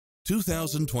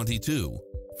2022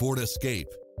 Ford Escape.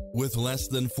 With less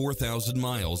than 4,000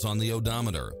 miles on the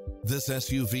odometer, this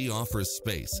SUV offers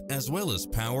space as well as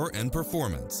power and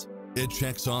performance. It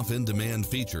checks off in-demand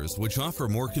features which offer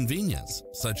more convenience,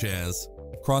 such as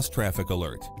cross-traffic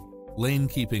alert, lane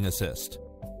keeping assist,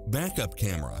 backup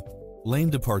camera, lane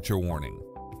departure warning,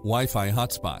 Wi-Fi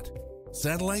hotspot,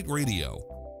 satellite radio,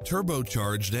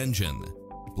 turbocharged engine,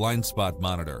 blind spot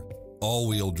monitor,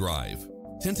 all-wheel drive,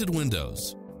 tinted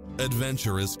windows.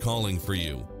 Adventure is calling for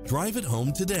you. Drive it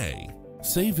home today.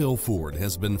 Sayville Ford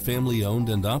has been family-owned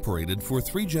and operated for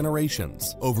 3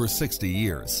 generations, over 60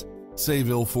 years.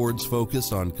 Sayville Ford's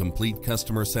focus on complete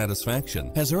customer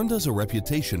satisfaction has earned us a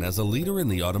reputation as a leader in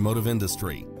the automotive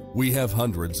industry. We have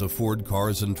hundreds of Ford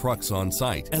cars and trucks on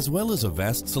site, as well as a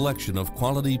vast selection of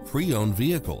quality pre-owned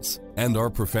vehicles. And our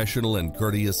professional and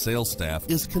courteous sales staff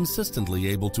is consistently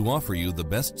able to offer you the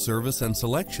best service and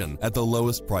selection at the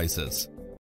lowest prices.